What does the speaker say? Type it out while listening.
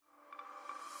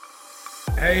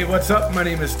Hey, what's up? My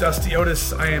name is Dusty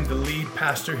Otis. I am the lead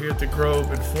pastor here at the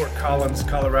Grove in Fort Collins,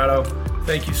 Colorado.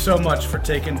 Thank you so much for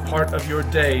taking part of your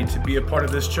day to be a part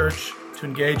of this church, to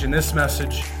engage in this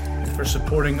message, and for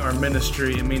supporting our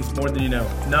ministry. It means more than you know.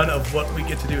 None of what we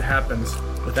get to do happens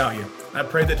without you. I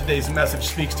pray that today's message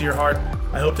speaks to your heart.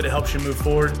 I hope that it helps you move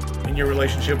forward in your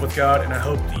relationship with God, and I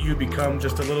hope that you become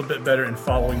just a little bit better in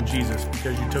following Jesus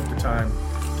because you took the time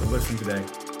to listen today.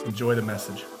 Enjoy the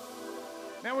message.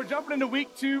 Man, we're jumping into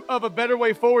week 2 of A Better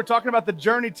Way Forward, talking about the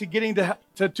journey to getting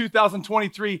to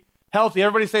 2023 healthy.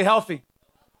 Everybody say healthy.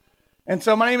 And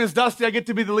so my name is Dusty. I get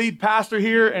to be the lead pastor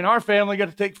here, and our family got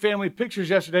to take family pictures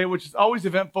yesterday, which is always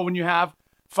eventful when you have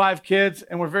 5 kids.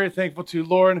 And we're very thankful to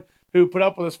Lauren, who put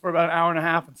up with us for about an hour and a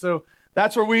half. And so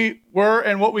that's where we were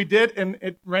and what we did. And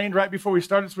it rained right before we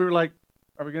started. So we were like,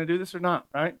 are we going to do this or not,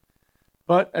 right?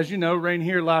 But as you know, rain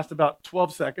here lasts about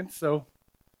 12 seconds. So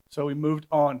we moved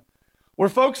on. We're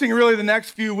focusing really the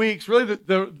next few weeks, really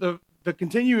the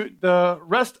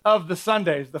rest of the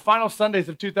Sundays, the final Sundays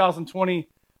of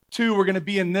 2022. We're going to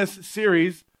be in this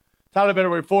series, titled A Better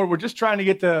Way Forward. We're just trying to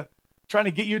get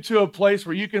you to a place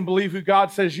where you can believe who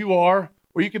God says you are,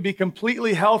 where you can be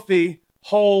completely healthy,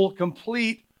 whole,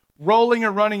 complete, rolling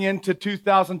and running into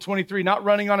 2023, not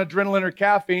running on adrenaline or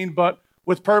caffeine, but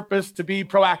with purpose to be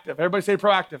proactive. Everybody say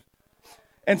proactive.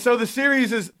 And so the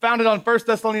series is founded on 1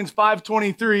 Thessalonians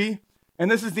 5:23. And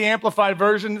this is the amplified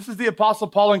version. This is the Apostle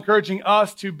Paul encouraging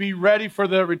us to be ready for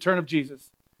the return of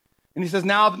Jesus. And he says,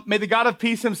 now may the God of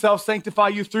peace himself sanctify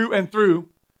you through and through.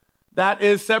 That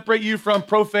is, separate you from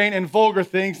profane and vulgar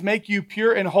things, make you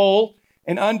pure and whole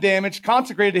and undamaged,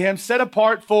 consecrated to him, set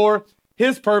apart for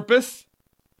his purpose.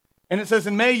 And it says,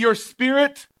 and may your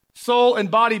spirit, soul,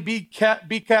 and body be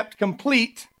kept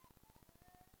complete.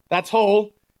 That's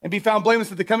whole, and be found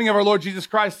blameless at the coming of our Lord Jesus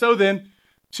Christ. So then,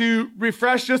 to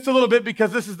refresh just a little bit,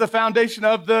 because this is the foundation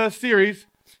of the series,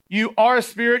 you are a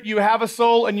spirit, you have a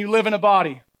soul, and you live in a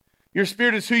body. Your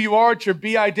spirit is who you are. It's your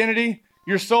be identity.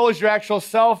 Your soul is your actual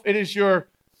self. It is your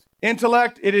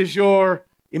intellect. It is your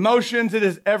emotions. It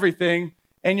is everything.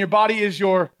 And your body is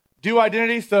your do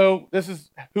identity. So this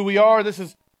is who we are. This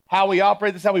is how we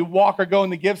operate. This is how we walk or go in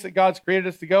the gifts that God's created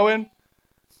us to go in.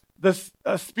 The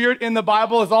spirit in the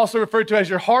Bible is also referred to as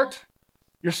your heart.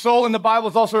 Your soul in the Bible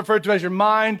is also referred to as your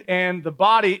mind, and the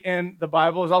body in the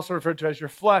Bible is also referred to as your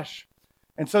flesh.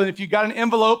 And so if you got an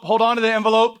envelope, hold on to the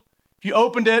envelope. If you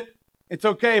opened it, it's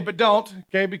okay, but don't,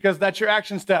 okay, because that's your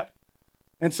action step.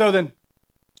 And so then,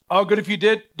 all good if you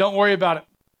did, don't worry about it.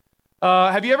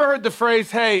 Have you ever heard the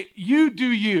phrase, hey, you do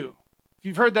you? If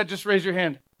you've heard that, just raise your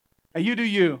hand. Hey, you do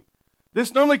you.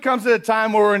 This normally comes at a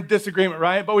time where we're in disagreement,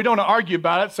 right? But we don't want to argue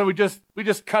about it, so we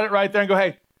just cut it right there and go,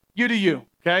 hey, you do you,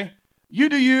 okay? You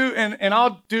do you, and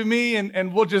I'll do me,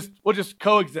 and we'll just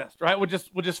coexist, right? We'll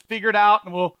just figure it out,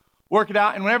 and we'll work it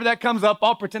out. And whenever that comes up,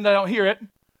 I'll pretend I don't hear it.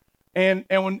 And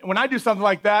when I do something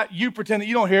like that, you pretend that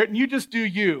you don't hear it, and you just do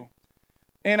you.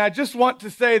 And I just want to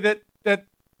say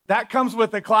that comes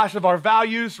with a clash of our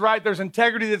values, right? There's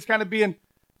integrity that's kind of being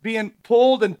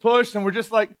pulled and pushed, and we're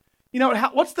just like, you know,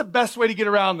 what's the best way to get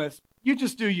around this? You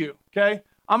just do you, okay?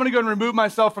 I'm going to go and remove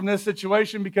myself from this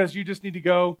situation because you just need to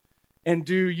go and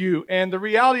do you. And the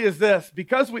reality is this,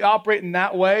 because we operate in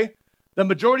that way, the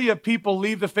majority of people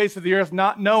leave the face of the earth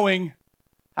not knowing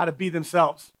how to be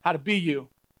themselves, how to be you,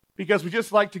 because we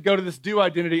just like to go to this do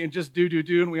identity and just do,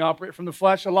 and we operate from the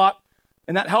flesh a lot,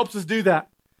 and that helps us do that.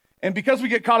 And because we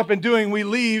get caught up in doing, we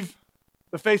leave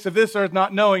the face of this earth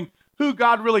not knowing who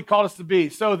God really called us to be.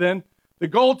 So then, the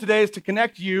goal today is to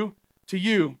connect you to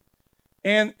you.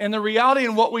 And the reality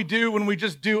in what we do when we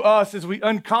just do us is we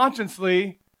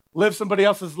unconsciously live somebody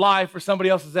else's life or somebody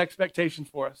else's expectations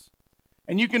for us.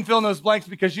 And you can fill in those blanks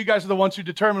because you guys are the ones who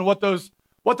determine what those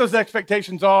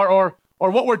expectations are or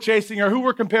what we're chasing or who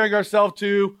we're comparing ourselves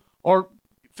to or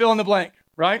fill in the blank,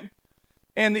 right?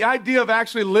 And the idea of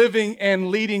actually living and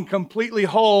leading completely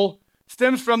whole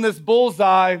stems from this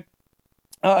bullseye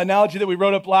analogy that we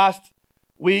wrote up last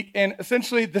week. And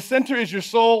essentially the center is your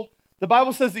soul. The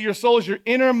Bible says that your soul is your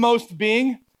innermost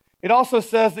being. It also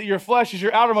says that your flesh is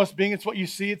your outermost being. It's what you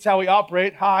see. It's how we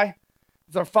operate.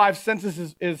 It's our 5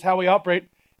 senses is how we operate.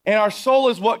 And our soul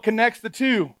is what connects the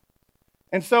two.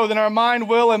 And so then our mind,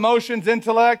 will, emotions,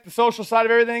 intellect, the social side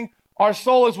of everything, our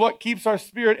soul is what keeps our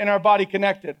spirit and our body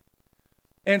connected.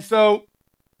 And so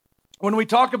when we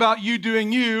talk about you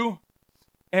doing you,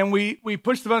 and we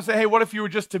push the button and say, hey, what if you were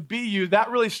just to be you?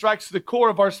 That really strikes to the core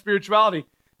of our spirituality.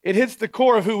 It hits the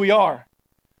core of who we are.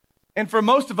 And for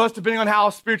most of us, depending on how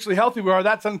spiritually healthy we are,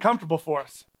 that's uncomfortable for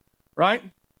us, right?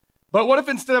 But what if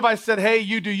instead of I said, hey,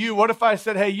 you do you, what if I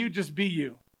said, hey, you just be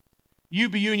you? you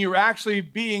be you and you're actually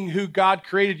being who God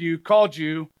created you, called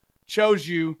you, chose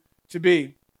you to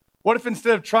be? What if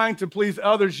instead of trying to please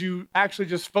others, you actually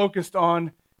just focused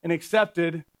on and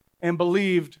accepted and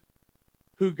believed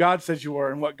who God says you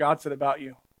were and what God said about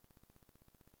you?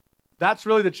 That's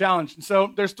really the challenge. And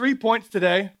so there's 3 points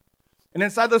today. And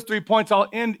inside those 3 points, I'll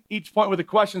end each point with a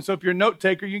question. So if you're a note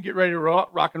taker, you can get ready to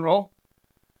rock and roll.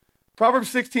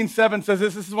 Proverbs 16:7 says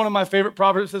this. This is one of my favorite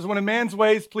proverbs. It says, when a man's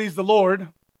ways please the Lord,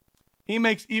 he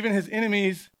makes even his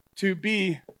enemies to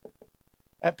be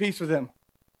at peace with him.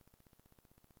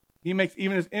 He makes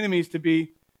even his enemies to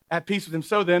be at peace with him.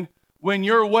 So then, when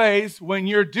your ways, when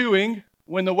you're doing,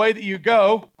 when the way that you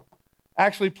go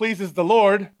actually pleases the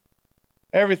Lord,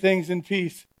 everything's in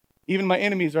peace. Even my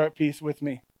enemies are at peace with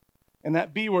me. And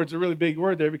that B word's a really big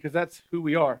word there because that's who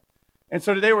we are. And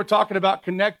so today we're talking about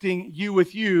connecting you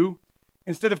with you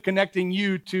instead of connecting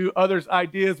you to others'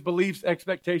 ideas, beliefs,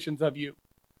 expectations of you.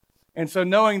 And so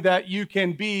knowing that you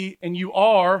can be and you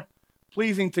are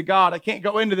pleasing to God. I can't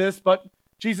go into this, but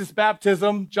Jesus'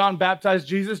 baptism, John baptized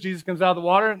Jesus. Jesus comes out of the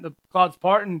water, and the clouds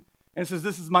part, and says,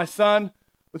 this is my son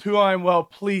with whom I am well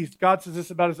pleased. God says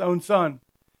this about his own son.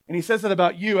 And he says that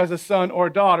about you as a son or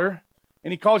a daughter.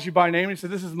 And he calls you by name. And he says,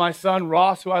 this is my son,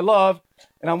 Ross, who I love,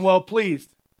 and I'm well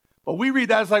pleased. But we read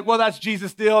that as like, well, that's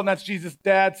Jesus' deal, and that's Jesus'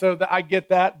 dad, so that I get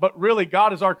that. But really,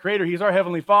 God is our creator. He's our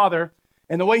heavenly father.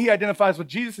 And the way he identifies with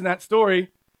Jesus in that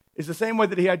story is the same way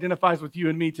that he identifies with you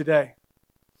and me today.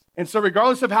 And so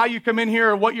regardless of how you come in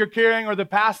here or what you're carrying or the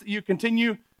past that you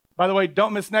continue, by the way,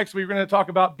 don't miss next week. We're going to talk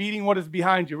about beating what is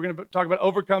behind you. We're going to talk about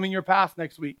overcoming your past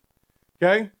next week,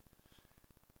 okay?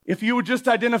 If you would just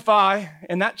identify,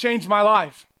 and that changed my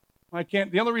life.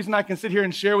 The only reason I can sit here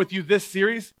and share with you this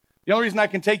series, the only reason I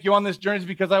can take you on this journey is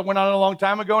because I went on it a long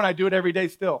time ago and I do it every day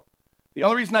still. The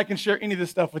only reason I can share any of this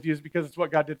stuff with you is because it's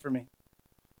what God did for me.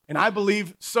 And I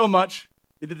believe so much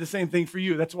He did the same thing for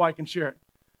you. That's why I can share it.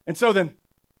 And so then,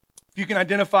 if you can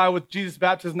identify with Jesus'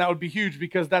 baptism, that would be huge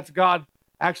because that's God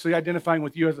actually identifying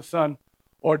with you as a son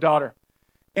or daughter.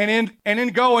 And in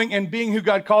going and being who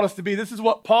God called us to be, this is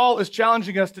what Paul is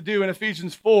challenging us to do in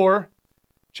Ephesians 4,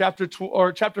 chapter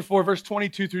 4, verse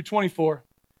 22 through 24.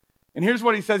 And here's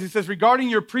what he says. He says, regarding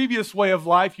your previous way of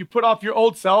life, you put off your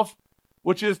old self,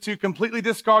 which is to completely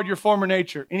discard your former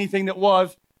nature. Anything that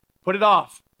was, put it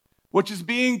off, which is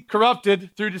being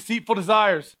corrupted through deceitful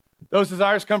desires. Those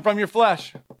desires come from your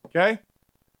flesh, okay?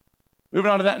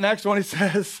 Moving on to that next one, he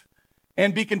says,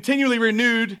 and be continually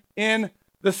renewed in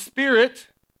the spirit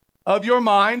of your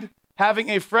mind, having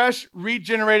a fresh,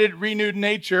 regenerated, renewed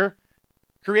nature,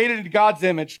 created in God's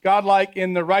image, God-like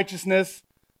in the righteousness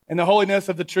and the holiness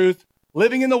of the truth,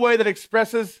 living in the way that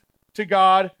expresses to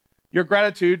God your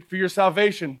gratitude for your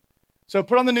salvation. So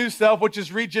put on the new self, which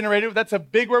is regenerated. That's a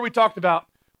big word we talked about.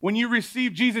 When you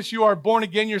receive Jesus, you are born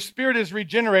again. Your spirit is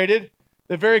regenerated.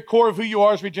 The very core of who you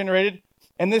are is regenerated.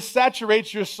 And this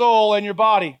saturates your soul and your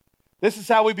body. This is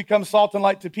how we become salt and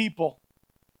light to people,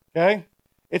 okay?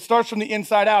 It starts from the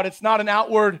inside out. It's not an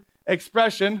outward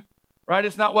expression, right?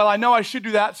 It's not, well, I know I should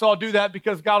do that, so I'll do that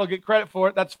because God will get credit for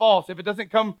it. That's false. If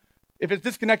it's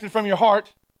disconnected from your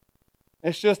heart,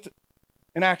 it's just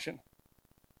an action.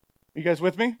 You guys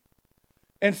with me?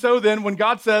 And so then when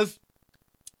God says,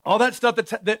 all that stuff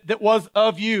that was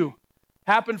of you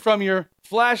happened from your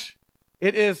flesh,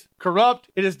 it is corrupt,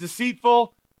 it is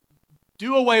deceitful,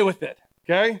 do away with it,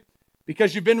 okay?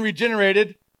 Because you've been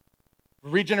regenerated,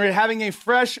 having a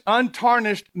fresh,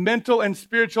 untarnished mental and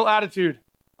spiritual attitude.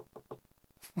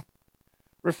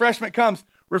 Refreshment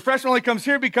only comes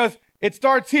here because it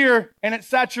starts here and it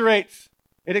saturates,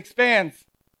 it expands,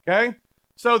 okay?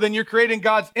 So then you're creating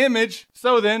God's image,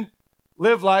 so then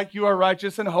live like you are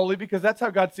righteous and holy because that's how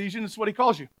God sees you and that's what he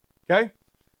calls you, okay?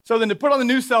 So then to put on the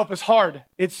new self is hard.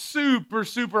 It's super,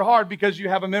 super hard because you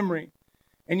have a memory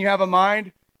and you have a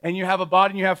mind and you have a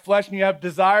body and you have flesh and you have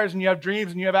desires and you have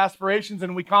dreams and you have aspirations,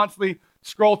 and we constantly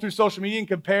scroll through social media and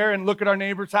compare and look at our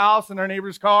neighbor's house and our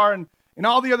neighbor's car and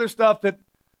all the other stuff that,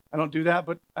 I don't do that,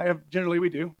 but generally we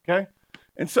do, okay?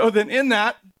 And so then in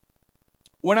that,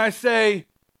 when I say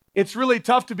it's really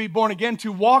tough to be born again,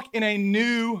 to walk in a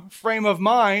new frame of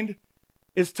mind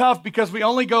is tough because we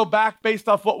only go back based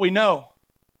off what we know.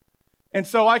 And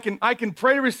so I can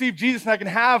pray to receive Jesus and I can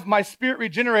have my spirit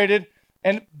regenerated,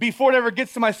 and before it ever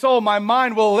gets to my soul, my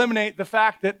mind will eliminate the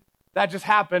fact that just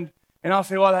happened, and I'll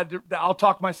say, well, I'll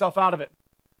talk myself out of it.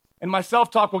 And my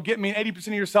self-talk will get me, and 80%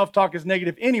 of your self-talk is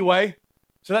negative anyway,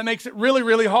 so that makes it really,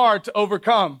 really hard to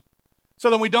overcome. So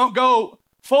then we don't go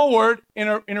forward in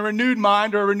a renewed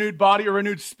mind or a renewed body or a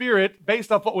renewed spirit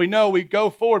based off what we know. We go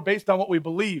forward based on what we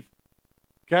believe,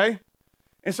 okay?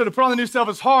 And so to put on the new self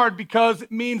is hard because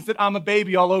it means that I'm a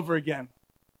baby all over again.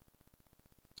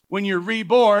 When you're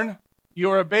reborn,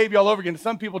 you're a baby all over again.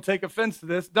 Some people take offense to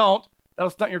this. Don't.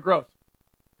 That'll stunt your growth.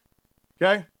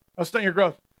 Okay? That'll stunt your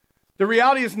growth. The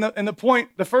reality is,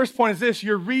 the first point is this: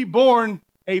 you're reborn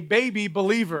a baby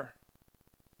believer.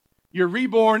 You're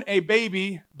reborn a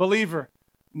baby believer.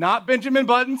 Not Benjamin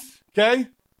Buttons, okay?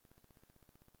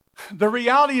 The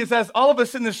reality is, as all of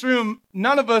us in this room,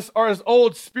 none of us are as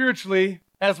old spiritually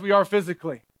as we are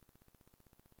physically.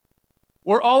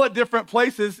 We're all at different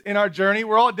places in our journey.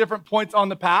 We're all at different points on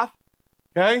the path,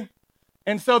 okay?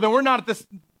 And so then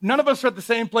none of us are at the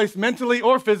same place mentally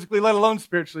or physically, let alone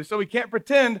spiritually. So we can't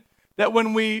pretend that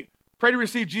when we pray to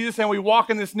receive Jesus and we walk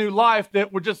in this new life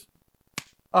that we're just,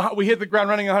 we hit the ground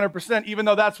running 100%, even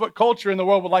though that's what culture in the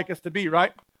world would like us to be,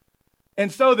 right?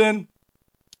 And so then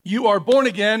you are born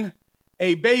again,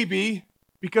 a baby,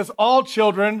 because all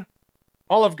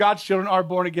of God's children are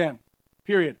born again,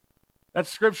 period. That's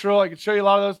scriptural. I can show you a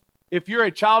lot of those. If you're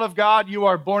a child of God, you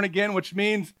are born again, which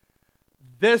means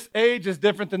this age is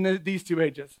different than these two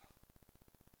ages.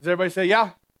 Does everybody say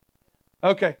yeah?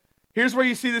 Okay. Here's where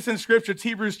you see this in Scripture. It's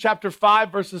Hebrews chapter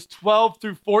 5, verses 12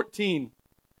 through 14.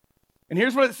 And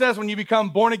here's what it says when you become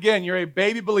born again. You're a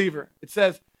baby believer. It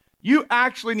says, you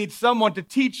actually need someone to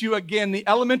teach you again the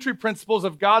elementary principles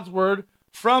of God's word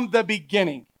from the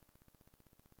beginning.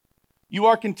 You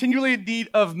are continually in need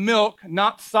of milk,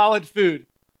 not solid food.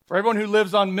 For everyone who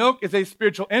lives on milk is a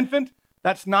spiritual infant.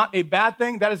 That's not a bad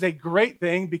thing. That is a great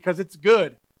thing because it's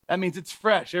good. That means it's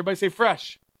fresh. Everybody say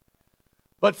fresh.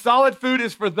 But solid food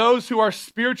is for those who are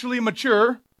spiritually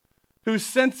mature, whose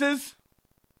senses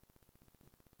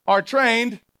are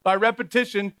trained by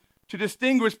repetition to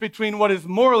distinguish between what is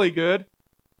morally good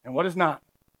and what is not,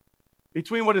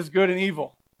 between what is good and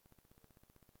evil.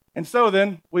 And so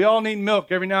then, we all need milk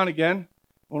every now and again.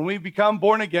 When we become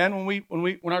born again,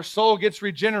 when our soul gets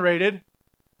regenerated,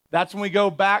 that's when we go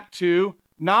back to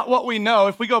not what we know.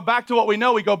 If we go back to what we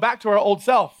know, we go back to our old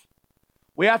self.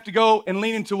 We have to go and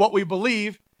lean into what we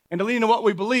believe, and to lean into what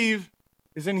we believe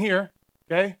is in here,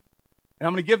 okay? And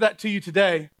I'm going to give that to you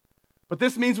today. But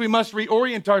this means we must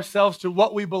reorient ourselves to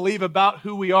what we believe about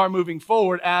who we are moving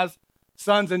forward as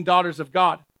sons and daughters of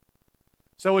God.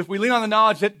 So if we lean on the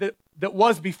knowledge that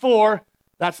was before,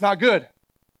 that's not good.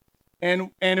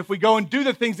 And if we go and do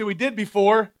the things that we did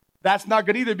before, that's not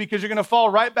good either, because you're going to fall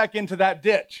right back into that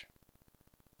ditch.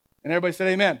 And everybody said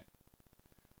amen.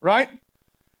 Right?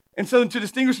 And so to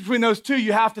distinguish between those two,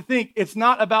 you have to think it's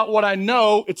not about what I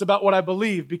know, it's about what I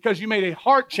believe, because you made a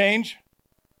heart change,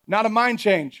 not a mind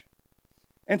change.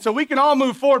 And so we can all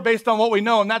move forward based on what we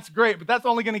know, and that's great, but that's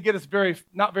only going to get us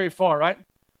not very far, right?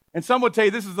 And some would tell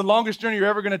you this is the longest journey you're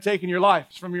ever going to take in your life.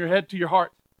 It's from your head to your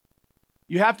heart.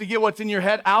 You have to get what's in your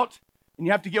head out, and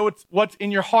you have to get what's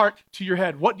in your heart to your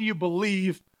head. What do you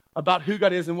believe about who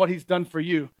God is and what he's done for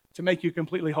you to make you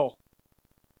completely whole?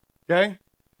 Okay?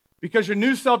 Because your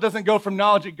new self doesn't go from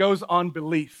knowledge, it goes on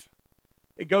belief.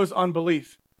 It goes on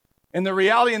belief. And the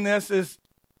reality in this is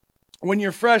when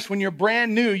you're fresh, when you're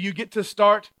brand new, you get to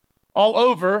start all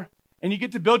over, and you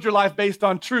get to build your life based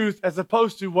on truth as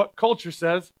opposed to what culture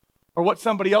says or what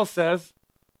somebody else says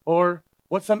or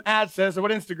what some ad says or what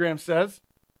Instagram says.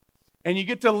 And you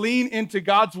get to lean into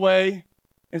God's way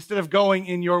instead of going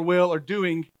in your will or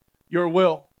doing your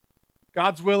will.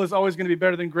 God's will is always going to be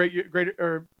better than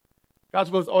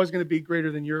God's will is always going to be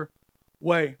greater than your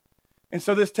way. And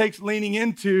so this takes leaning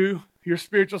into your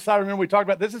spiritual side. Remember, we talked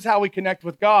about this is how we connect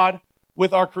with God,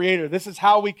 with our Creator. This is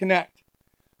how we connect.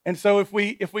 And so if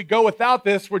we go without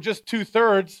this, we're just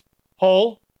 2/3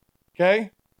 whole,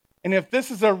 okay? And if this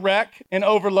is a wreck and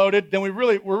overloaded, then we're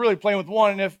really playing with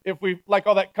one. And if we like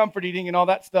all that comfort eating and all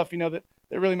that stuff, that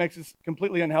really makes us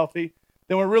completely unhealthy,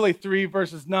 then we're really 3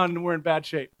 versus none, and we're in bad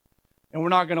shape. And we're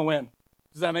not going to win.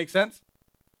 Does that make sense?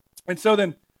 And so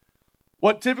then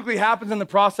what typically happens in the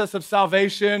process of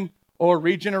salvation or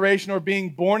regeneration or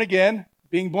being born again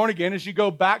is you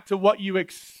go back to what you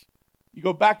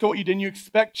did and you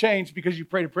expect change because you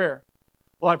prayed a prayer.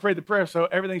 Well, I prayed the prayer, so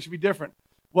everything should be different.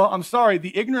 Well, I'm sorry,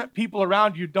 the ignorant people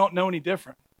around you don't know any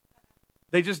different.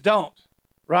 They just don't,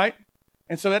 right?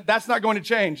 And so that's not going to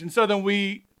change. And so then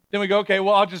we go, okay,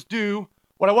 well, I'll just do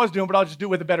what I was doing, but I'll just do it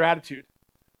with a better attitude,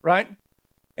 right?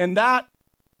 And that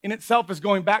in itself is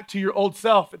going back to your old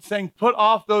self. It's saying put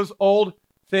off those old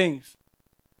things.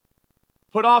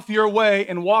 Put off your way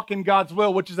and walk in God's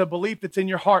will, which is a belief that's in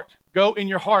your heart. Go in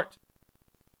your heart.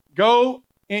 Go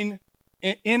in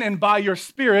and by your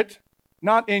spirit,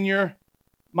 not in your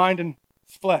mind and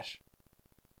flesh.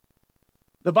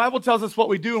 The Bible tells us what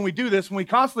we do when we do this. When we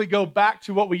constantly go back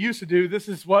to what we used to do, this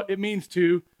is what it means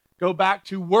to go back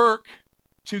to work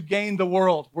to gain the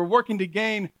world. We're working to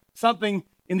gain something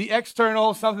in the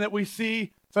external, something that we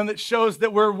see, something that shows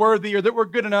that we're worthy or that we're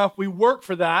good enough. We work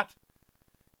for that.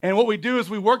 And what we do is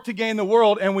we work to gain the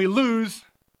world and we lose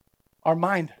our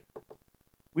mind.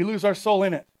 We lose our soul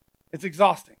in it. It's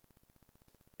exhausting.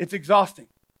 It's exhausting.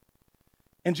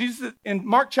 And Jesus, in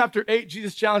Mark chapter 8,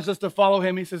 Jesus challenged us to follow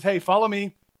him. He says, hey, follow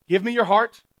me. Give me your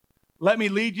heart. Let me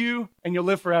lead you and you'll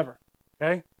live forever.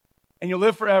 Okay? And you'll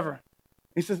live forever.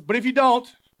 He says, but if you don't,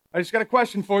 I just got a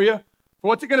question for you. For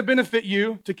what's it going to benefit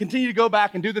you to continue to go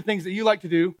back and do the things that you like to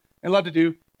do and love to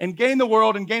do and gain the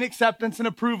world and gain acceptance and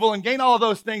approval and gain all of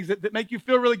those things that make you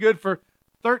feel really good for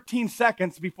 13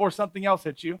 seconds before something else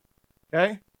hits you,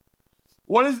 okay?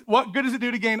 What good does it do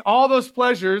to gain all those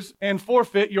pleasures and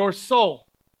forfeit your soul?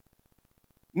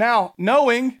 Now,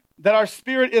 knowing that our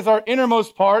spirit is our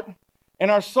innermost part and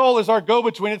our soul is our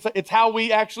go-between, it's how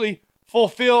we actually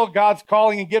fulfill God's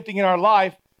calling and gifting in our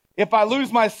life. If I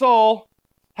lose my soul,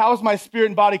 how is my spirit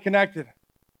and body connected?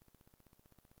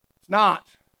 It's not.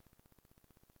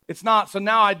 It's not. So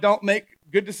now I don't make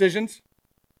good decisions,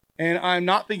 and I'm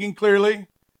not thinking clearly,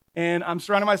 and I'm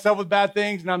surrounding myself with bad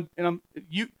things, the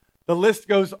list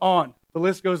goes on. The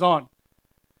list goes on.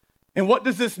 And what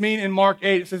does this mean in Mark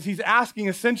 8? It says he's asking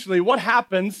essentially what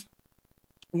happens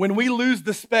when we lose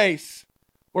the space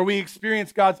where we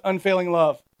experience God's unfailing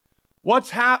love. What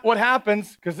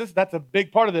happens, because that's a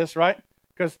big part of this, right?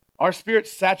 Because our spirit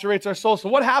saturates our soul. So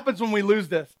what happens when we lose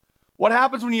this? What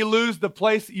happens when you lose the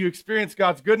place that you experience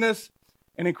God's goodness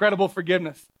and incredible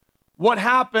forgiveness? What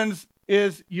happens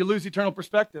is you lose eternal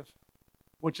perspective,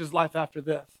 which is life after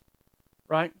this,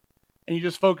 right? And you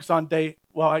just focus on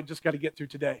I just got to get through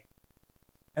today.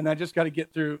 And I just got to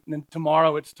get through, and then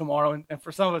tomorrow it's tomorrow. And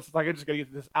for some of us, it's like, I just got to get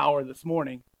through this hour this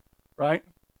morning, right?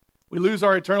 We lose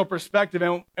our eternal perspective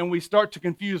and we start to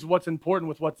confuse what's important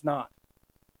with what's not,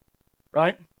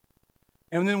 right?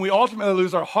 And then we ultimately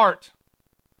lose our heart.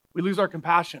 We lose our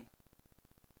compassion.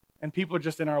 And people are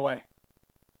just in our way,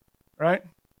 right?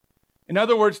 In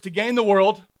other words, to gain the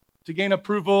world, to gain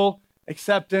approval,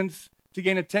 acceptance, to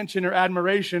gain attention or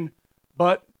admiration,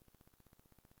 but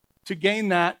to gain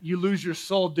that, you lose your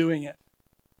soul doing it,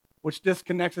 which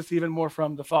disconnects us even more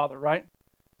from the Father, right?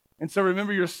 And so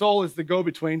remember, your soul is the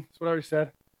go-between. That's what I already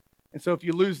said. And so if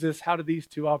you lose this, how do these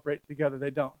two operate together?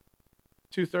 They don't.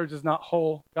 2/3 is not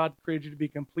whole. God created you to be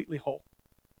completely whole.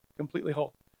 Completely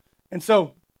whole. And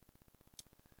so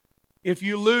if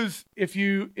you lose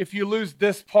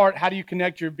this part, how do you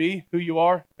connect your be, who you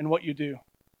are, and what you do?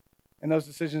 And those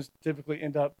decisions typically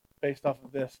end up based off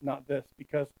of this, not this,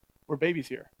 because we're babies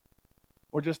here.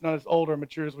 We're just not as old or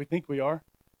mature as we think we are,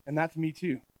 and that's me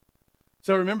too.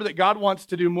 So remember that God wants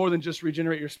to do more than just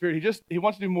regenerate your spirit. He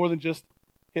wants to do more than just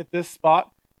hit this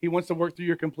spot. He wants to work through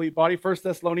your complete body. 1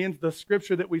 Thessalonians, the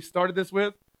scripture that we started this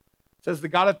with, says the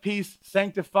God of peace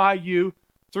sanctify you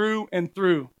through and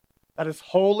through. That is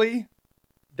holy,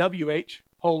 W-H,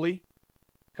 holy,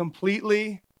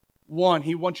 completely one.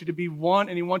 He wants you to be one,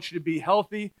 and he wants you to be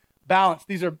healthy, balanced.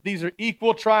 These are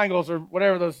equal triangles or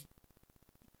whatever those,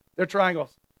 they're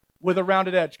triangles with a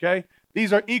rounded edge, okay?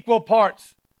 These are equal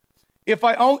parts. If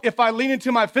I lean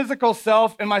into my physical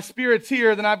self and my spirit's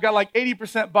here, then I've got like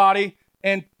 80% body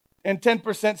and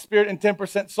 10% spirit and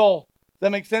 10% soul. Does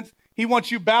that make sense? He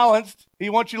wants you balanced. He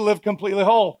wants you to live completely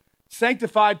whole,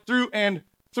 sanctified through and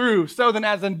through. So then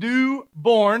as a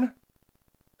newborn,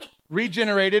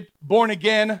 regenerated, born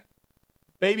again,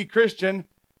 baby Christian,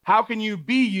 how can you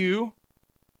be you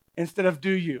instead of do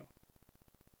you?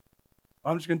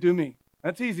 I'm just going to do me.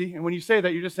 That's easy. And when you say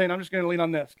that, you're just saying, I'm just going to lean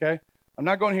on this, okay? I'm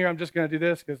not going here. I'm just going to do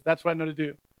this because that's what I know to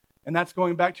do. And that's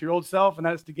going back to your old self, and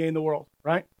that is to gain the world,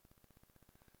 right?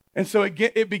 And so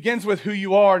it begins with who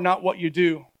you are, not what you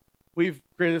do. We've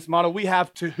created this model. We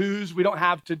have to-whos. We don't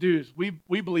have to-dos.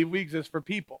 We believe we exist for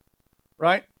people,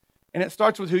 right? And it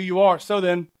starts with who you are. So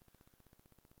then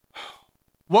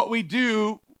what we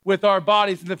do with our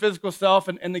bodies and the physical self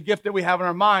and the gift that we have in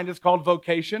our mind is called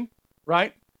vocation,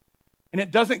 right? And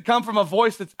it doesn't come from a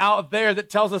voice that's out there that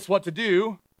tells us what to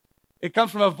do. It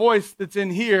comes from a voice that's in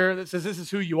here that says, this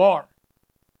is who you are.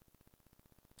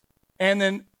 And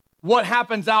then what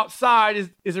happens outside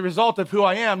is a result of who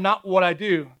I am, not what I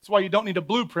do. That's why you don't need a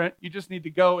blueprint. You just need to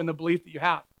go in the belief that you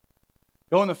have.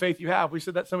 Go in the faith you have. We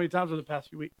said that so many times over the past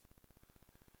few weeks.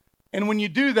 And when you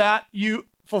do that, you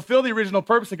fulfill the original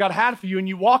purpose that God had for you, and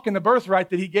you walk in the birthright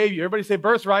that he gave you. Everybody say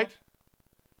birthright.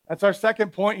 That's our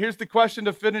second point. Here's the question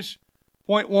to finish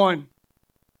point one.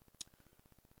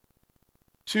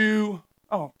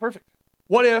 Perfect.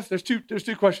 What if, there's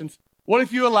two questions. What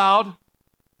if you allowed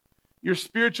your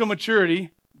spiritual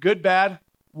maturity, good, bad,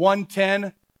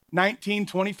 110, 19,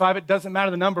 25, it doesn't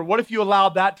matter the number. What if you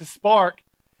allowed that to spark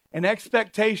an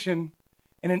expectation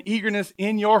and an eagerness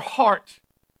in your heart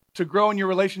to grow in your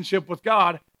relationship with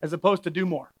God as opposed to do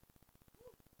more?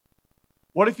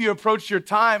 What if you approach your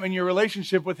time and your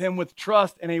relationship with him with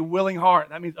trust and a willing heart?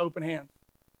 That means open hands.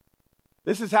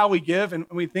 This is how we give, and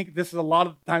we think this is a lot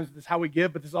of times this is how we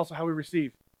give, but this is also how we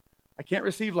receive. I can't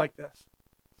receive like this.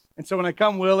 And so when I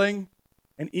come willing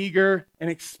and eager and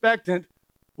expectant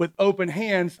with open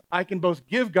hands, I can both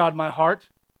give God my heart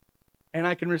and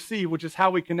I can receive, which is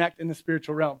how we connect in the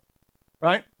spiritual realm,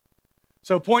 right?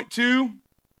 So point 2,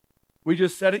 we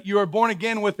just said it. You are born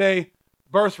again with a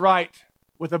birthright,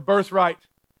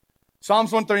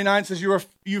 Psalms 139 says,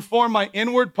 you form my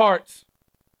inward parts,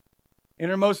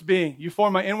 innermost being. You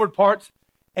form my inward parts,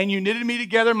 and you knitted me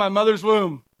together in my mother's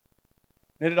womb.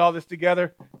 Knitted all this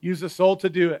together, use the soul to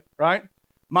do it, right?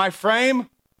 My frame,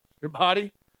 your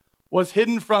body, was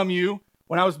hidden from you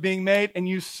when I was being made, and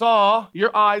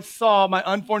your eyes saw my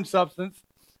unformed substance,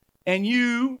 and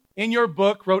you, in your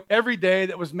book, wrote every day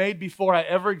that was made before I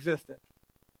ever existed.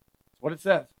 That's what it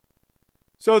says.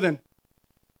 So then,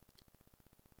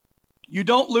 you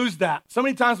don't lose that. So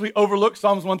many times we overlook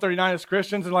Psalms 139 as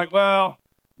Christians and like, well,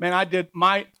 man, I did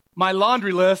my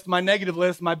laundry list, my negative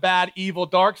list, my bad, evil,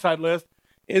 dark side list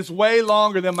is way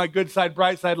longer than my good side,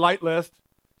 bright side, light list.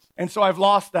 And so I've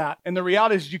lost that. And the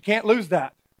reality is you can't lose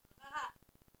that.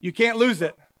 You can't lose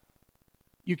it.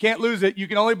 You can't lose it. You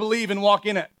can only believe and walk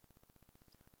in it.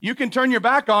 You can turn your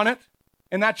back on it,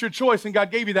 and that's your choice, and God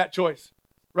gave you that choice,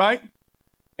 right?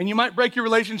 And you might break your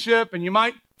relationship, and you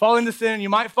might fall into sin, and you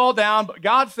might fall down, but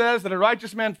God says that a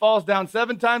righteous man falls down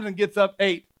 7 times and gets up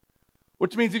 8,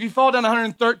 which means if you fall down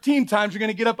 113 times, you're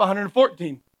going to get up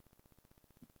 114,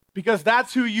 because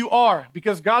that's who you are,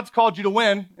 because God's called you to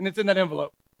win, and it's in that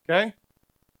envelope, okay?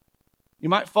 You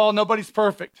might fall. Nobody's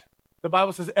perfect. The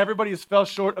Bible says everybody has fell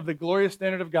short of the glorious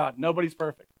standard of God. Nobody's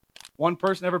perfect. One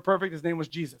person ever perfect, his name was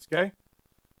Jesus, okay?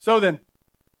 So then,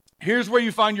 here's where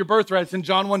you find your birthright. It's in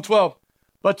John 1:12.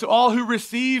 But to all who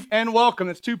receive and welcome,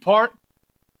 it's 2-part,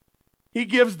 he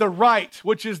gives the right,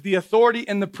 which is the authority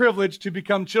and the privilege to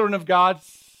become children of God.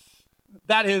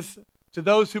 That is, to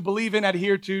those who believe in,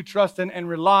 adhere to, trust in, and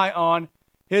rely on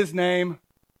his name.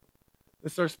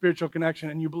 This is our spiritual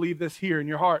connection, and you believe this here in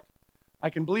your heart.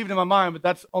 I can believe it in my mind, but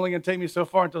that's only going to take me so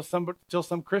far until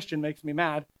some Christian makes me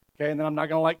mad, okay? And then I'm not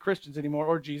going to like Christians anymore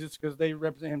or Jesus because they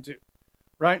represent him too,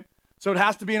 right? So it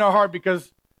has to be in our heart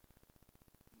because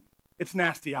it's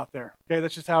nasty out there, okay?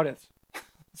 That's just how it is.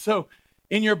 So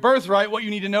in your birthright, what you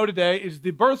need to know today is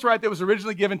the birthright that was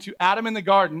originally given to Adam in the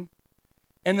garden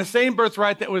and the same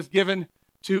birthright that was given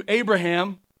to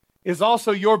Abraham is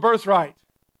also your birthright.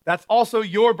 That's also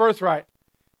your birthright.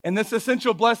 And this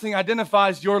essential blessing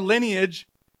identifies your lineage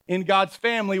in God's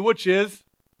family, which is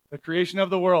the creation of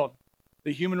the world,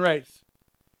 the human race.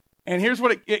 And here's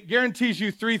what it guarantees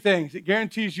you 3 things. It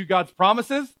guarantees you God's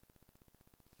promises.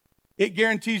 It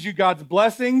guarantees you God's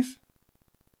blessings.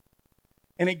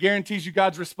 And it guarantees you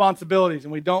God's responsibilities.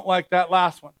 And we don't like that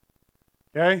last one,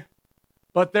 okay?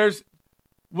 But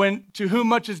to whom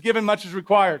much is given, much is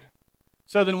required.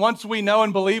 So then once we know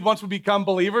and believe, once we become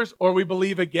believers or we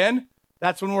believe again,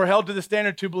 that's when we're held to the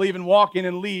standard to believe and walk in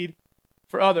and lead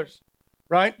for others,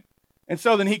 right? And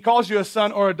so then he calls you a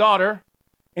son or a daughter,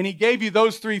 and he gave you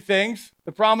those 3 things,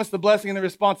 the promise, the blessing, and the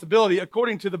responsibility,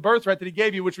 according to the birthright that he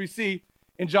gave you, which we see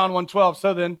in John 1:12.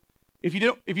 So then, if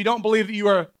you don't believe that you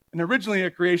are originally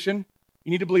a creation, you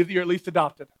need to believe that you're at least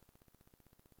adopted.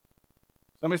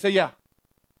 Somebody say, yeah.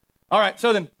 All right,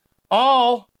 so then,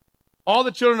 all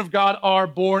the children of God are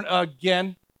born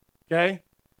again, okay?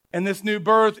 And this new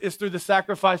birth is through the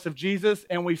sacrifice of Jesus,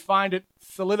 and we find it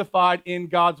solidified in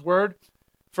God's word.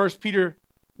 1 Peter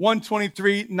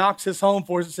 1:23 knocks this home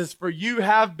for us. It says, for you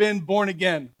have been born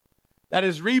again. That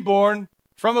is reborn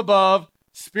from above,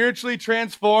 spiritually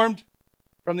transformed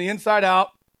from the inside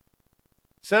out,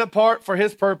 set apart for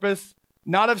his purpose,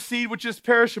 not of seed which is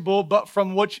perishable, but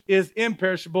from which is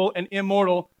imperishable and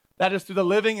immortal. That is through the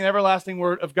living and everlasting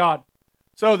word of God.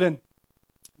 So then,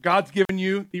 God's given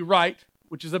you the right,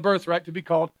 which is a birthright, to be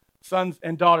called sons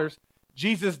and daughters.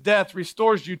 Jesus' death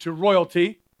restores you to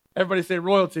royalty. Everybody say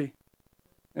royalty.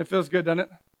 It feels good, doesn't it?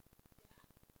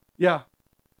 Yeah.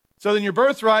 So then your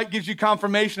birthright gives you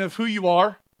confirmation of who you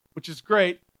are, which is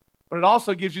great, but it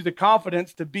also gives you the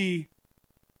confidence to be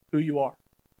who you are.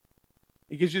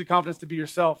 It gives you the confidence to be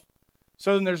yourself.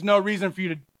 So then there's no reason for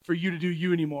you to do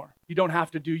you anymore. You don't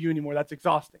have to do you anymore. That's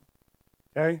exhausting,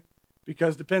 okay?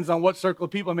 Because it depends on what circle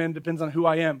of people I'm in, depends on who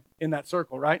I am in that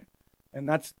circle, right? And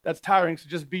that's tiring, so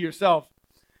just be yourself.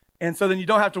 And so then you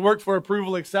don't have to work for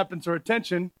approval, acceptance, or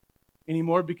attention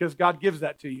anymore because God gives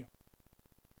that to you.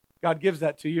 God gives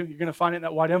that to you. You're going to find it in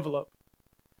that white envelope.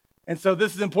 And so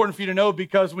this is important for you to know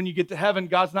because when you get to heaven,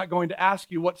 God's not going to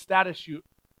ask you what status you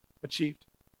achieved.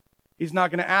 He's not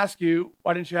going to ask you,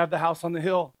 why didn't you have the house on the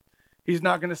hill? He's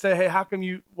not going to say, hey, how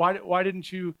come why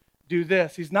didn't you do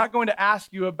this? He's not going to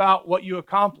ask you about what you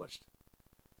accomplished.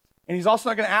 And he's also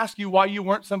not going to ask you why you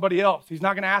weren't somebody else. He's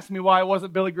not going to ask me why I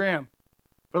wasn't Billy Graham.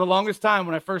 For the longest time,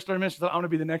 when I first started ministry, I thought, I want to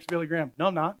be the next Billy Graham. No,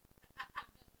 I'm not.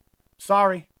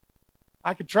 Sorry.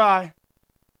 I could try.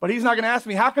 But he's not going to ask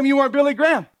me, how come you weren't Billy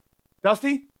Graham?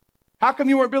 Dusty, how come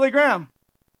you weren't Billy Graham?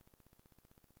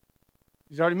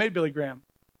 He's already made Billy Graham.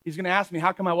 He's going to ask me,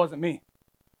 how come I wasn't me?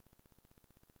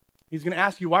 He's going to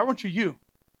ask you, why weren't you you?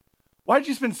 Why did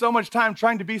you spend so much time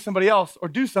trying to be somebody else or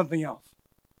do something else?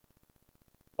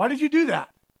 Why did you do that?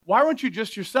 Why weren't you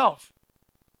just yourself?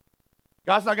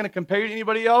 God's not going to compare you to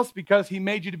anybody else because he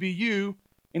made you to be you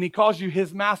and he calls you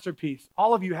his masterpiece.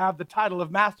 All of you have the title of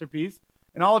masterpiece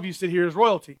and all of you sit here as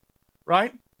royalty,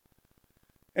 right?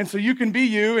 And so you can be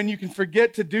you and you can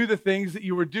forget to do the things that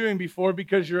you were doing before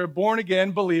because you're a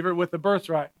born-again believer with a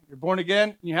birthright. You're born again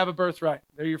and you have a birthright.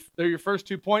 They're your first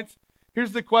 2 points.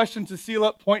 Here's the question to seal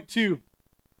up point 2.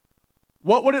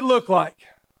 What would it look like?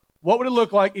 What would it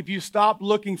look like if you stopped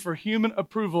looking for human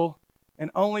approval and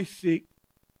only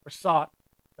sought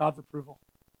God's approval?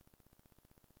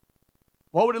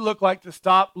 What would it look like to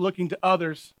stop looking to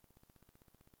others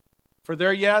for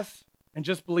their yes and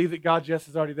just believe that God's yes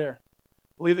is already there?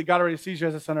 Believe that God already sees you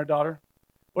as a son or daughter?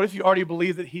 What if you already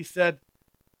believe that he said,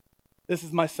 this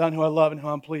is my son who I love and who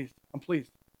I'm pleased? I'm pleased.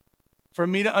 For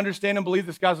me to understand and believe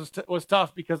this, guys, was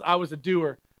tough because I was a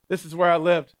doer. This is where I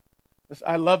lived.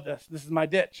 I love this. This is my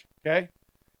ditch, okay?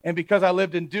 And because I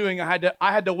lived in doing, I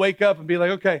had to wake up and be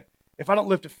like, okay, if I don't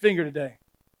lift a finger today,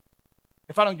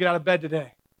 if I don't get out of bed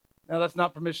today, now that's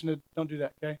not permission to don't do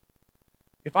that, okay?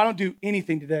 If I don't do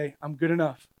anything today, I'm good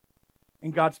enough.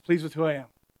 And God's pleased with who I am.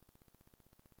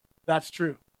 That's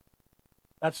true.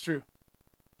 That's true.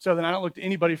 So then I don't look to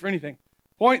anybody for anything.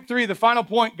 Point 3, the final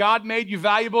point, God made you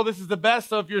valuable. This is the best.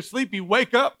 So if you're sleepy,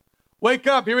 wake up. Wake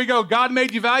up. Here we go. God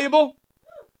made you valuable.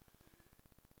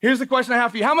 Here's the question I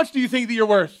have for you. How much do you think that you're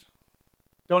worth?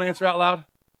 Don't answer out loud.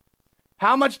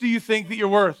 How much do you think that you're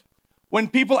worth? When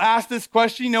people ask this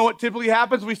question, you know what typically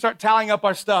happens? We start tallying up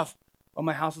our stuff. Oh,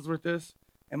 my house is worth this,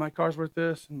 and my car's worth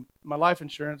this, and my life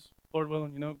insurance, Lord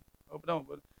willing, hope it don't,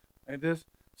 but I need this.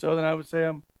 So then I would say,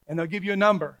 and they'll give you a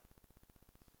number.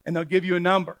 And they'll give you a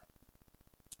number.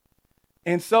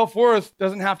 And self-worth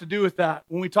doesn't have to do with that.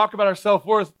 When we talk about our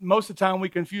self-worth, most of the time we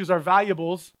confuse our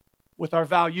valuables with our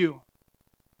value.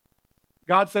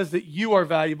 God says that you are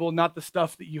valuable, not the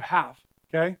stuff that you have,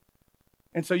 okay?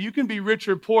 And so you can be rich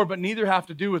or poor, but neither have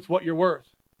to do with what you're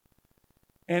worth.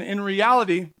 And in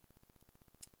reality,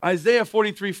 Isaiah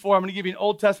 43:4, I'm going to give you an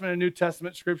Old Testament and New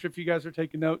Testament scripture if you guys are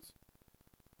taking notes.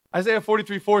 Isaiah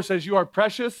 43:4 says, you are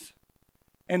precious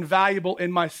and valuable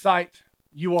in my sight.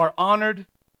 You are honored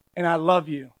and I love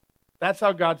you. That's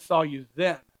how God saw you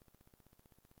then,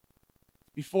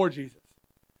 before Jesus.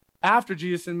 After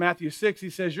Jesus in Matthew 6, he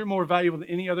says, you're more valuable than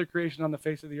any other creation on the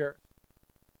face of the earth.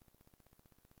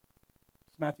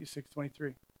 It's Matthew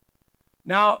 6:23.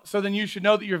 Now, so then you should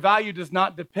know that your value does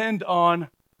not depend on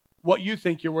what you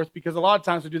think you're worth, because a lot of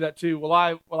times we do that too. Well,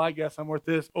 I guess I'm worth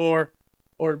this, or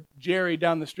Jerry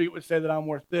down the street would say that I'm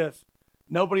worth this.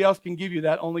 Nobody else can give you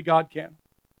that, only God can.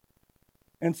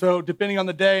 And so depending on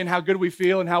the day and how good we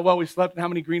feel and how well we slept and how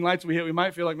many green lights we hit, we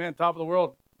might feel like, man, top of the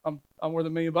world, I'm worth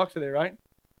 $1 million today, right?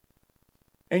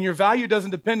 And your value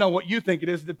doesn't depend on what you think it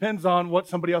is. It depends on what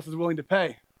somebody else is willing to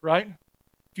pay, right?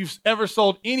 If you've ever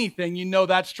sold anything, you know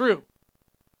that's true.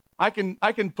 I can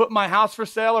put my house for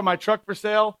sale or my truck for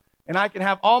sale, and I can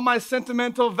have all my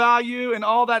sentimental value and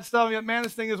all that stuff. Man,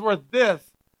 this thing is worth this.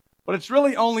 But it's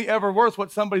really only ever worth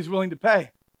what somebody's willing to pay,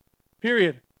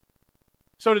 period.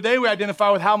 So today we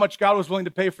identify with how much God was willing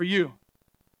to pay for you.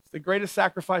 It's the greatest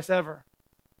sacrifice ever.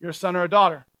 You're a son or a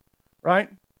daughter, right?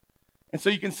 And so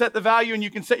you can set the value and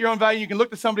you can set your own value. You can look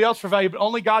to somebody else for value, but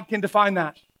only God can define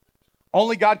that.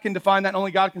 Only God can define that. And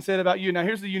only God can say it about you. Now,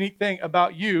 here's the unique thing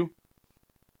about you.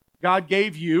 God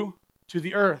gave you to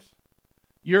the earth.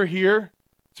 You're here,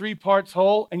 3 parts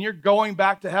whole, and you're going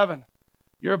back to heaven.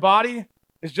 Your body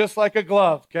is just like a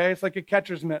glove, okay? It's like a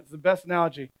catcher's mitt. It's the best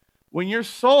analogy. When your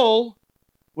spirit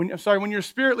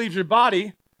leaves your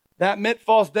body, that mitt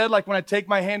falls dead like when I take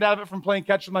my hand out of it from playing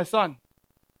catch with my son.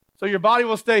 So your body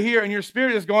will stay here and your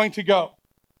spirit is going to go,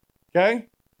 okay?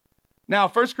 Now,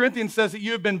 1 Corinthians says that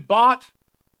you have been bought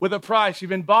with a price. You've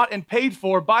been bought and paid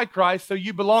for by Christ, so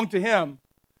you belong to him.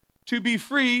 To be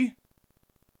free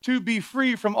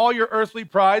from all your earthly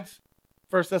prides,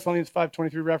 1 Thessalonians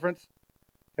 5:23 reference.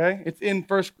 Okay? It's in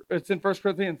First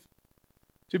Corinthians.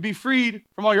 To be freed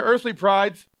from all your earthly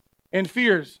prides and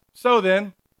fears. So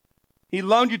then, he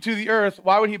loaned you to the earth.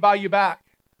 Why would he buy you back?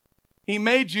 He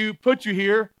made you, put you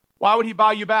here. Why would he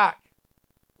buy you back?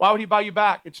 Why would he buy you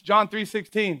back? It's John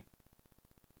 3:16.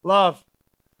 Love.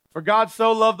 For God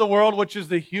so loved the world, which is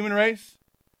the human race,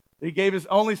 that he gave his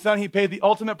only son. He paid the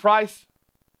ultimate price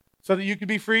so that you could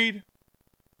be freed,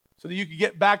 so that you could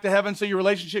get back to heaven, so your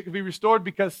relationship could be restored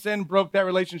because sin broke that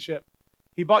relationship.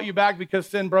 He bought you back because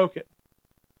sin broke it.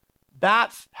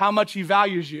 That's how much he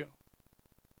values you.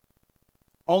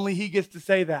 Only he gets to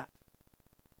say that.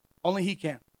 Only he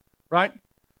can, right?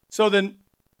 So then,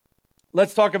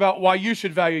 let's talk about why you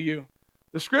should value you.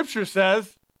 The scripture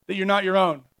says that you're not your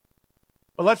own.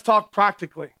 But let's talk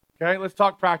practically, okay? Let's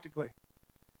talk practically.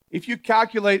 If you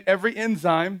calculate every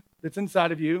enzyme that's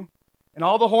inside of you and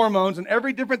all the hormones and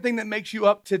every different thing that makes you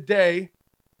up today,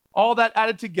 all that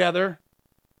added together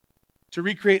to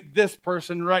recreate this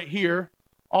person right here,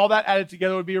 all that added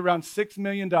together would be around $6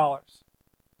 million.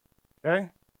 Okay?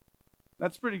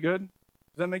 That's pretty good.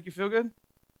 Does that make you feel good?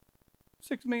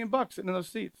 $6 million sitting in those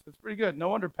seats. That's pretty good. No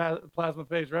wonder plasma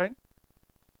pays, right?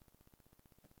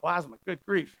 Plasma, good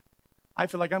grief. I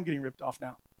feel like I'm getting ripped off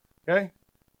now. Okay?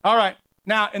 All right.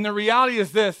 Now, and the reality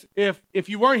is this. If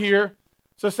you weren't here,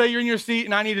 so say you're in your seat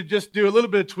and I need to just do a little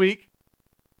bit of tweak.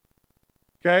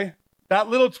 Okay? That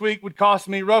little tweak would cost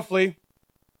me roughly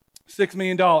 $6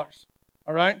 million. All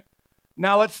right?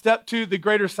 Now let's step to the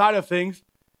greater side of things.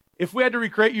 If we had to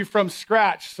recreate you from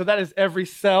scratch, so that is every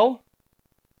cell,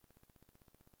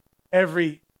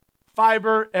 every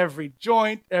fiber, every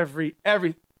joint, every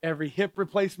hip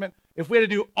replacement, if we had to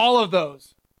do all of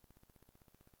those,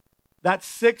 that's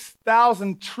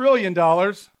 $6,000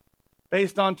 trillion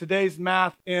based on today's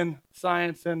math in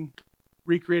science and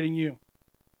recreating you.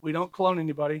 We don't clone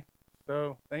anybody,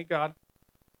 so thank God.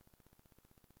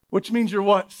 Which means you're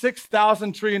what?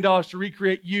 $6,000 trillion to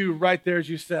recreate you right there as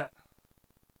you sit.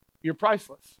 You're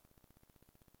priceless.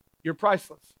 You're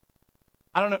priceless.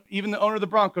 I don't know, even the owner of the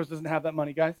Broncos doesn't have that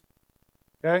money, guys.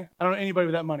 Okay? I don't know anybody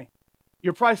with that money.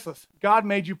 You're priceless. God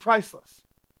made you priceless.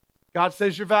 God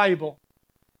says you're valuable.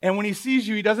 And when he sees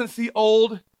you, he doesn't see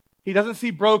old. He doesn't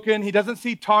see broken. He doesn't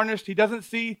see tarnished. He doesn't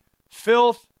see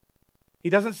filth.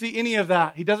 He doesn't see any of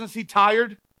that. He doesn't see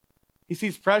tired. He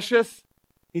sees precious.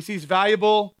 He sees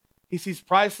valuable. He sees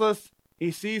priceless. He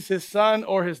sees his son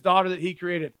or his daughter that he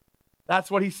created.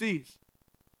 That's what he sees.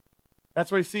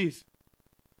 That's what he sees.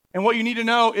 And what you need to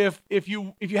know, if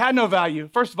you had no value,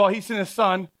 first of all, he sent his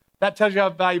son. That tells you how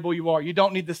valuable you are. You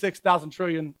don't need the $6,000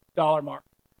 trillion mark,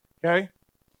 okay?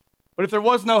 But if there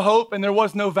was no hope and there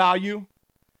was no value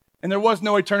and there was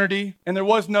no eternity and there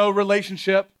was no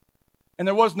relationship and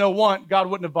there was no want, God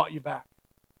wouldn't have bought you back.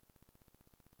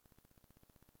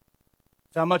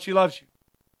 That's how much he loves you.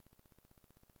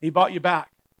 He bought you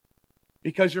back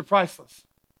because you're priceless.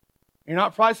 You're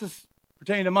not priceless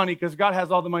pertaining to money because God has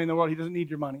all the money in the world. He doesn't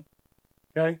need your money,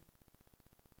 okay?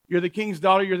 You're the king's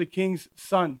daughter. You're the king's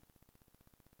son.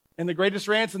 And the greatest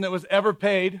ransom that was ever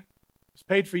paid was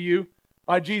paid for you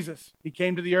by Jesus. He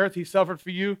came to the earth. He suffered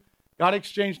for you. God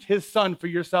exchanged his son for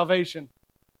your salvation,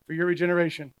 for your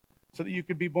regeneration, so that you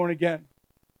could be born again.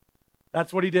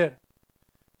 That's what he did.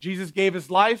 Jesus gave his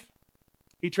life.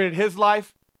 He traded his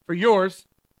life for yours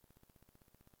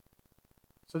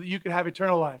so that you could have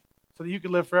eternal life, so that you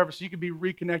could live forever, so you could be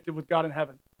reconnected with God in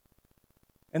heaven.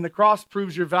 And the cross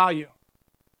proves your value.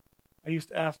 I used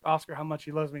to ask Oscar how much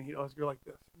he loves me, and he'd always go like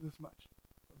this much,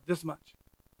 this much.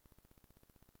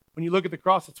 When you look at the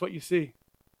cross, that's what you see.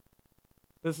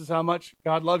 This is how much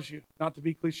God loves you, not to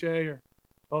be cliche or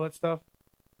all that stuff.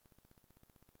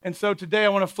 And so today I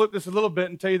want to flip this a little bit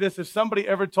and tell you this. If somebody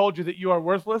ever told you that you are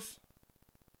worthless,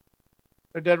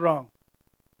 they're dead wrong.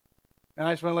 And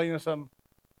I just want to let you know something.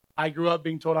 I grew up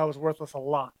being told I was worthless a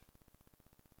lot.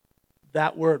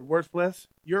 That word, worthless,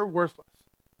 you're worthless.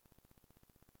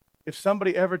 If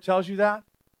somebody ever tells you that,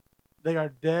 they are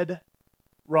dead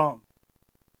wrong.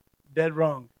 Dead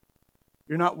wrong.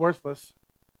 You're not worthless.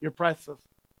 You're priceless.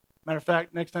 Matter of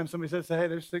fact, next time somebody says, hey,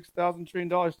 there's $6,000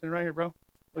 trillion sitting right here, bro.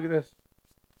 Look at this.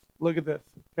 Look at this.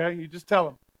 Okay? You just tell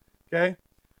them. Okay?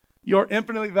 You're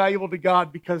infinitely valuable to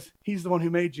God because he's the one who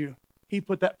made you. He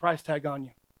put that price tag on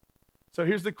you. So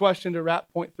here's the question to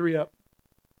wrap point 3 up.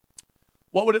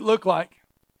 What would it look like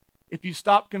if you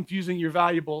stopped confusing your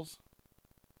valuables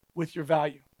with your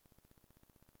value?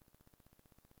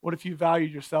 What if you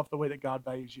valued yourself the way that God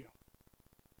values you?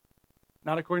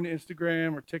 Not according to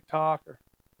Instagram or TikTok or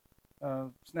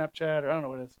Snapchat or I don't know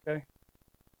what it is, okay?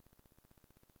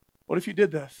 What if you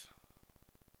did this?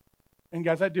 And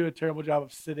guys, I do a terrible job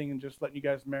of sitting and just letting you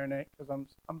guys marinate because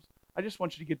I just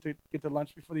want you to get to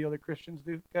lunch before the other Christians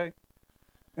do, okay?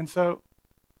 And so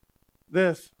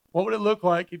what would it look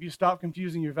like if you stopped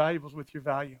confusing your valuables with your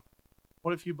value?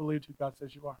 What if you believed who God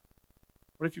says you are?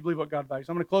 What if you believe what God values?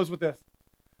 I'm going to close with this.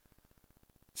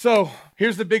 So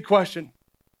here's the big question.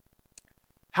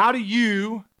 How do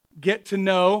you get to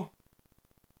know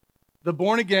the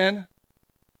born-again,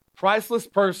 priceless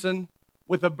person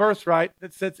with a birthright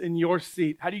that sits in your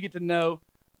seat? How do you get to know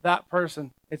that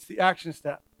person? It's the action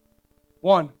step.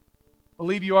 1,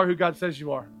 believe you are who God says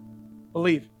you are.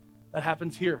 Believe. That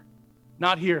happens here,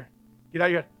 not here. Get out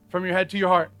of your head. From your head to your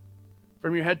heart.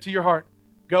 From your head to your heart.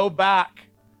 Go back.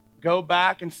 Go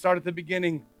back and start at the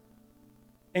beginning.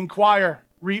 Inquire,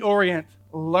 reorient,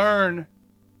 learn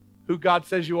who God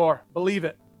says you are. Believe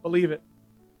it. Believe it.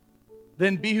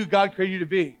 Then be who God created you to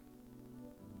be.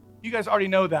 You guys already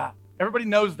know that. Everybody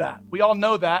knows that. We all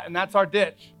know that, and that's our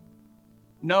ditch.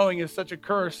 Knowing is such a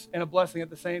curse and a blessing at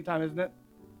the same time, isn't it?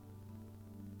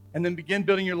 And then begin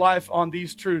building your life on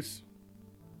these truths.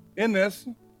 In this,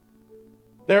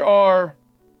 there are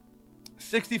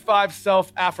 65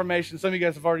 self-affirmations. Some of you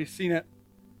guys have already seen it.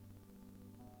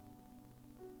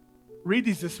 Read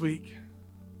these this week.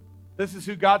 This is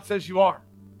who God says you are.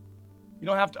 You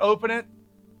don't have to open it.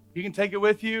 You can take it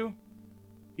with you.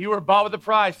 You were bought with a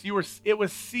price. It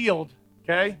was sealed,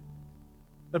 okay?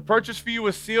 The purchase for you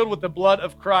was sealed with the blood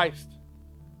of Christ.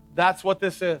 That's what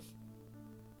this is.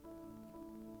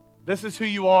 This is who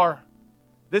you are.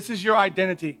 This is your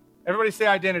identity. Everybody say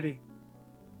identity.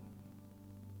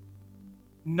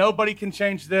 Nobody can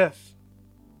change this.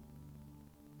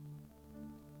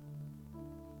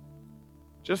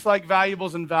 Just like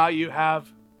valuables and value have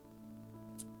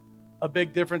a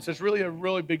big difference, there's really a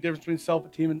really big difference between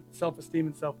self-esteem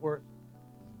and self-worth.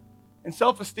 And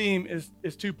self-esteem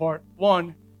is two-part.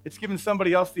 1, it's giving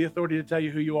somebody else the authority to tell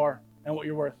you who you are and what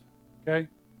you're worth, okay?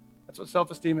 That's what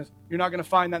self-esteem is. You're not going to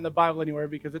find that in the Bible anywhere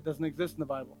because it doesn't exist in the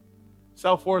Bible.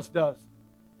 Self-worth does.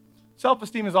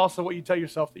 Self-esteem is also what you tell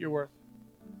yourself that you're worth.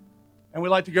 And we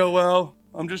like to go, well,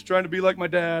 I'm just trying to be like my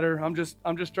dad, or I'm just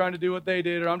trying to do what they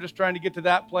did, or I'm just trying to get to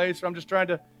that place, or I'm just trying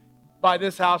to buy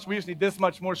this house. We just need this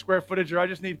much more square footage, or I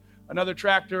just need another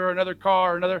tractor or another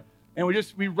car or another. And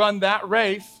we run that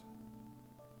race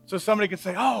so somebody can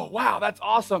say, oh, wow, that's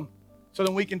awesome. So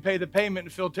then we can pay the payment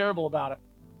and feel terrible about it,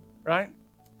 right?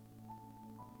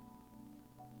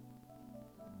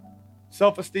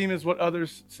 Self-esteem is what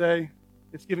others say.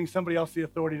 It's giving somebody else the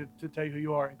authority to tell you who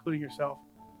you are, including yourself.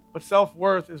 But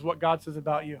self-worth is what God says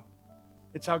about you.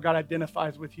 It's how God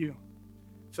identifies with you.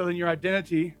 So then your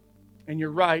identity and your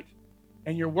right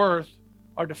and your worth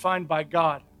are defined by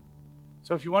God.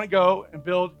 So if you want to go and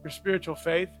build your spiritual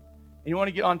faith and you want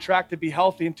to get on track to be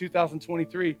healthy in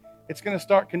 2023, it's going to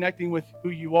start connecting with who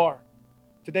you are.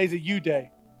 Today's a you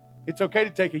day. It's okay to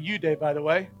take a you day, by the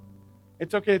way.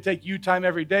 It's okay to take you time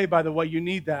every day, by the way. You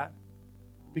need that.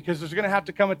 Because there's going to have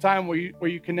to come a time where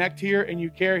you connect here and you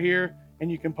care here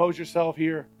and you compose yourself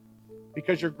here,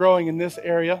 because you're growing in this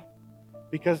area,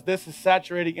 because this is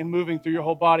saturating and moving through your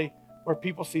whole body, where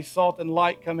people see salt and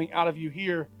light coming out of you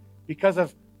here because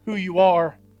of who you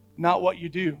are, not what you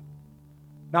do.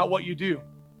 Not what you do.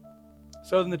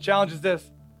 So then the challenge is this.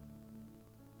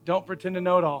 Don't pretend to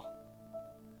know it all.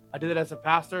 I did it as a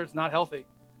pastor. It's not healthy.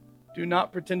 Do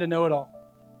not pretend to know it all.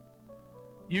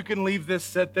 You can leave this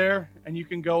sit there and you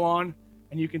can go on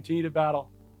and you continue to battle.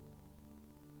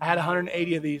 I had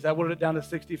 180 of these. I whittled it down to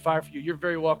 65 for you. You're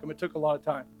very welcome. It took a lot of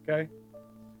time, okay?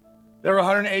 There were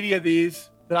 180 of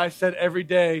these that I said every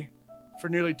day for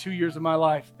nearly 2 years of my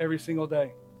life, every single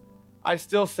day. I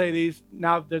still say these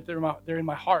now that they're in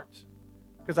my heart,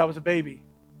 because I was a baby.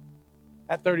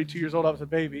 At 32 years old, I was a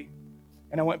baby.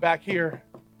 And I went back here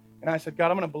and I said,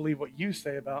 God, I'm going to believe what you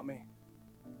say about me.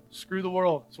 Screw the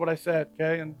world. That's what I said,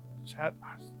 okay? And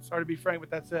sorry to be frank,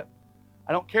 but that's it.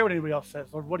 I don't care what anybody else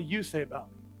says. Lord, what do you say about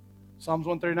me? Psalms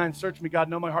 139, search me, God,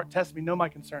 know my heart, test me, know my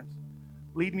concerns.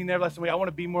 Lead me in the everlasting way. I want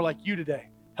to be more like you today.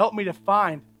 Help me to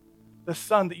find the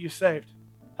son that you saved.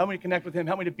 Help me to connect with him.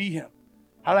 Help me to be him.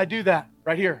 How did I do that?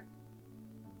 Right here.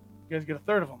 You guys get a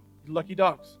third of them. You lucky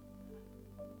dogs.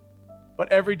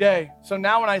 But every day. So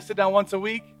now when I sit down once a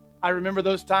week, I remember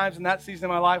those times in that season of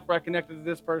my life where I connected to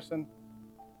this person,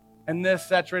 and this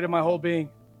saturated my whole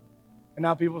being. And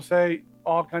now people say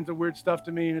all kinds of weird stuff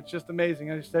to me, and it's just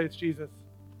amazing. I just say it's Jesus.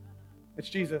 It's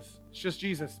Jesus. It's just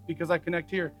Jesus, because I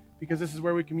connect here, because this is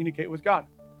where we communicate with God.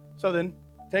 So then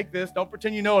take this. Don't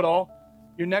pretend you know it all.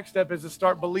 Your next step is to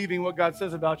start believing what God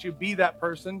says about you. Be that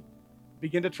person.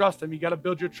 Begin to trust him. You got to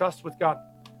build your trust with God.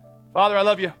 Father, I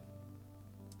love you.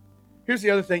 Here's the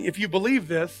other thing. If you believe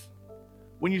this,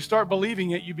 When you start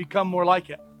believing it, you become more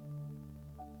like it.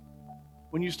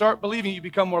 When you start believing it, you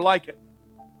become more like it.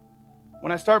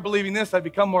 When I start believing this, I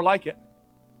become more like it.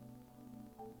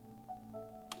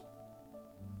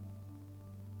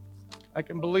 I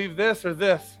can believe this or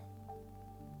this.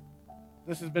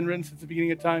 This has been written since the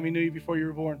beginning of time. He knew you before you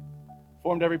were born.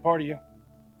 Formed every part of you.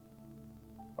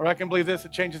 Or I can believe this.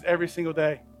 It changes every single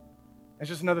day. It's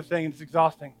just another thing. It's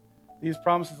exhausting. These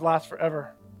promises last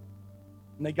forever.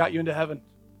 And they got you into heaven.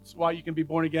 That's why you can be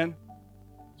born again.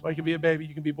 That's why you can be a baby.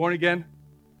 You can be born again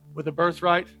with a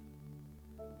birthright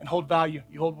and hold value.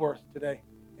 You hold worth today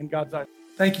in God's eyes.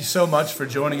 Thank you so much for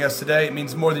joining us today. It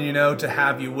means more than you know to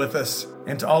have you with us.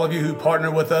 And to all of you who partner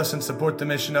with us and support the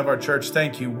mission of our church,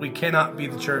 thank you. We cannot be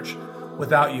the church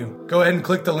without you. Go ahead and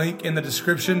click the link in the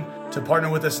description to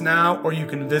partner with us now, or you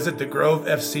can visit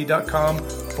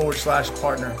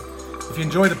thegrovefc.com/partner. If you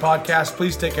enjoyed the podcast,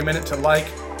 please take a minute to like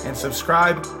and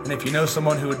subscribe. And if you know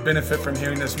someone who would benefit from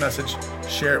hearing this message,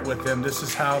 share it with them. This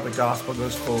is how the gospel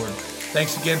goes forward.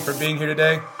 Thanks again for being here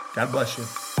today. God bless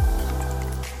you.